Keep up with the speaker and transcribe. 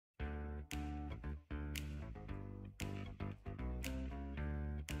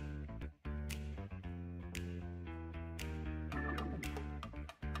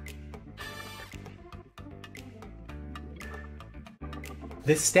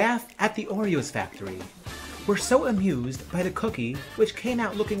The staff at the Oreos factory were so amused by the cookie, which came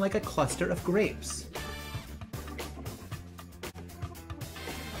out looking like a cluster of grapes.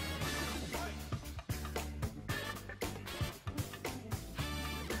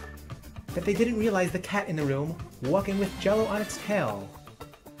 That they didn't realize the cat in the room walking with jello on its tail.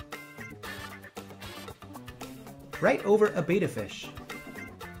 Right over a betta fish.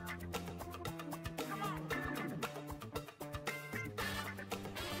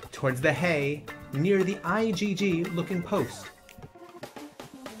 Towards the hay, near the IgG looking post.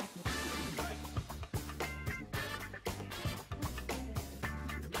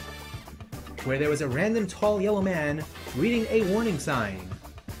 Where there was a random tall yellow man reading a warning sign.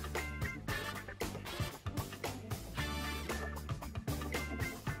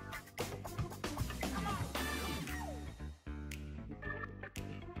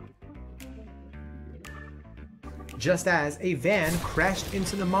 Just as a van crashed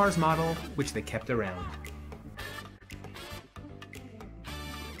into the Mars model, which they kept around.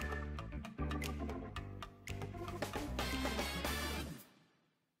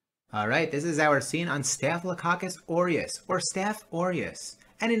 Alright, this is our scene on Staphylococcus aureus, or Staph Aureus,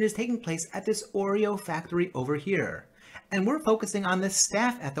 and it is taking place at this Oreo factory over here. And we're focusing on the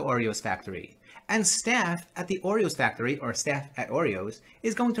staph at the Oreos factory. And staph at the Oreos factory, or staph at Oreos,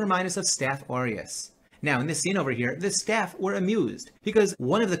 is going to remind us of Staph Aureus. Now, in this scene over here, the staff were amused because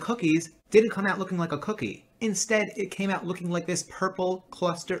one of the cookies didn't come out looking like a cookie. Instead, it came out looking like this purple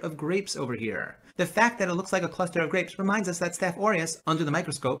cluster of grapes over here. The fact that it looks like a cluster of grapes reminds us that Staph aureus, under the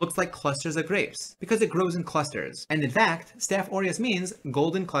microscope, looks like clusters of grapes because it grows in clusters. And in fact, Staph aureus means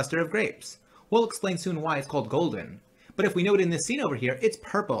golden cluster of grapes. We'll explain soon why it's called golden. But if we note in this scene over here, it's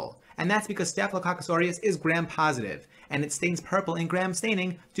purple. And that's because Staphylococcus aureus is gram-positive, and it stains purple in gram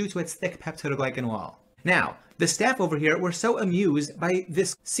staining due to its thick peptidoglycan wall. Now, the staff over here were so amused by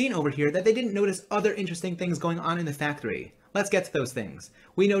this scene over here that they didn't notice other interesting things going on in the factory. Let's get to those things.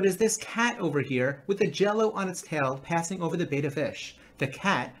 We notice this cat over here with the jello on its tail passing over the betta fish. The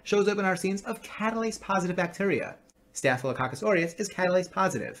cat shows up in our scenes of catalase-positive bacteria. Staphylococcus aureus is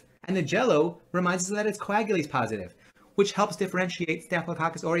catalase-positive, and the jello reminds us that it's coagulase-positive, which helps differentiate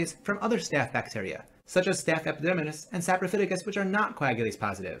Staphylococcus aureus from other staph bacteria, such as Staph epidermidis and Saprophyticus, which are not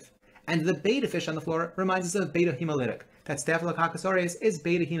coagulase-positive. And the betta fish on the floor reminds us of beta hemolytic, that Staphylococcus aureus is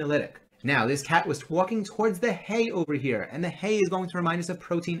beta hemolytic. Now, this cat was walking towards the hay over here, and the hay is going to remind us of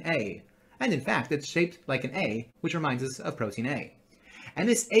protein A. And in fact, it's shaped like an A, which reminds us of protein A. And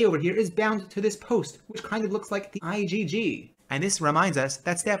this A over here is bound to this post, which kind of looks like the IgG. And this reminds us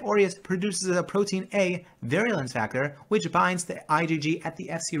that Staph aureus produces a protein A virulence factor, which binds to IgG at the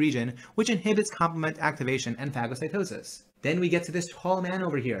Fc region, which inhibits complement activation and phagocytosis. Then we get to this tall man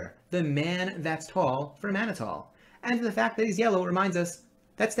over here, the man that's tall for mannitol. And the fact that he's yellow reminds us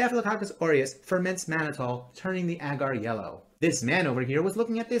that Staphylococcus aureus ferments mannitol, turning the agar yellow. This man over here was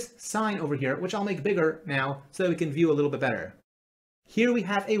looking at this sign over here, which I'll make bigger now so that we can view a little bit better. Here we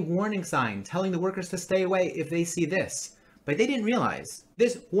have a warning sign telling the workers to stay away if they see this. But they didn't realize.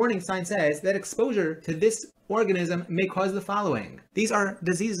 This warning sign says that exposure to this organism may cause the following. These are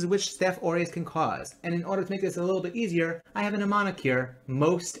diseases which Staph aureus can cause. And in order to make this a little bit easier, I have a mnemonic here,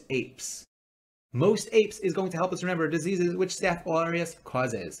 most apes. Most apes is going to help us remember diseases which Staph aureus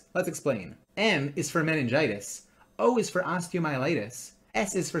causes. Let's explain. M is for meningitis, O is for osteomyelitis,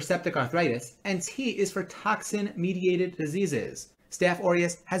 S is for septic arthritis, and T is for toxin-mediated diseases. Staph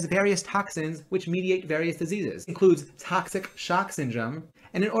aureus has various toxins which mediate various diseases. It includes toxic shock syndrome.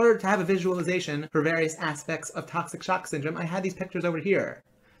 And in order to have a visualization for various aspects of toxic shock syndrome, I had these pictures over here.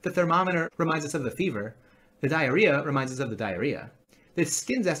 The thermometer reminds us of the fever. The diarrhea reminds us of the diarrhea. The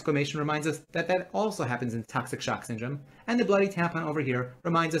skin's exclamation reminds us that that also happens in toxic shock syndrome. And the bloody tampon over here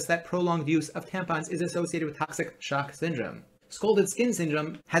reminds us that prolonged use of tampons is associated with toxic shock syndrome. Scalded skin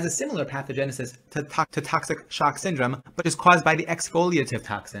syndrome has a similar pathogenesis to toxic shock syndrome, but is caused by the exfoliative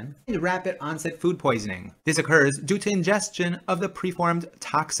toxin. And rapid onset food poisoning. This occurs due to ingestion of the preformed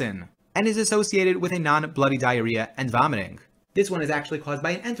toxin, and is associated with a non-bloody diarrhea and vomiting. This one is actually caused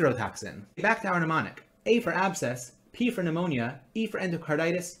by an enterotoxin. Back to our mnemonic. A for abscess, P for pneumonia, E for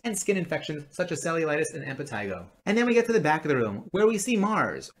endocarditis, and skin infections such as cellulitis and impetigo. And then we get to the back of the room, where we see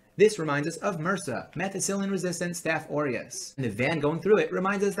Mars. This reminds us of MRSA, methicillin-resistant Staph aureus. And the van going through it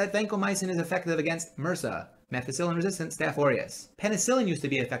reminds us that vancomycin is effective against MRSA, methicillin-resistant Staph aureus. Penicillin used to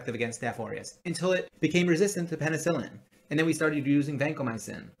be effective against Staph aureus until it became resistant to penicillin, and then we started using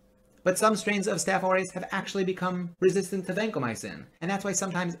vancomycin. But some strains of Staph aureus have actually become resistant to vancomycin, and that's why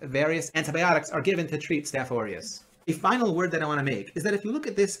sometimes various antibiotics are given to treat Staph aureus. A final word that I want to make is that if you look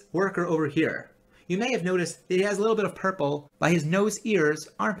at this worker over here, you may have noticed that he has a little bit of purple by his nose, ears,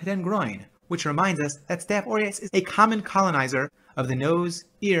 armpit, and groin, which reminds us that Staph aureus is a common colonizer of the nose,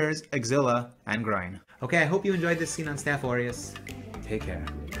 ears, axilla, and groin. Okay, I hope you enjoyed this scene on Staph aureus. Take care.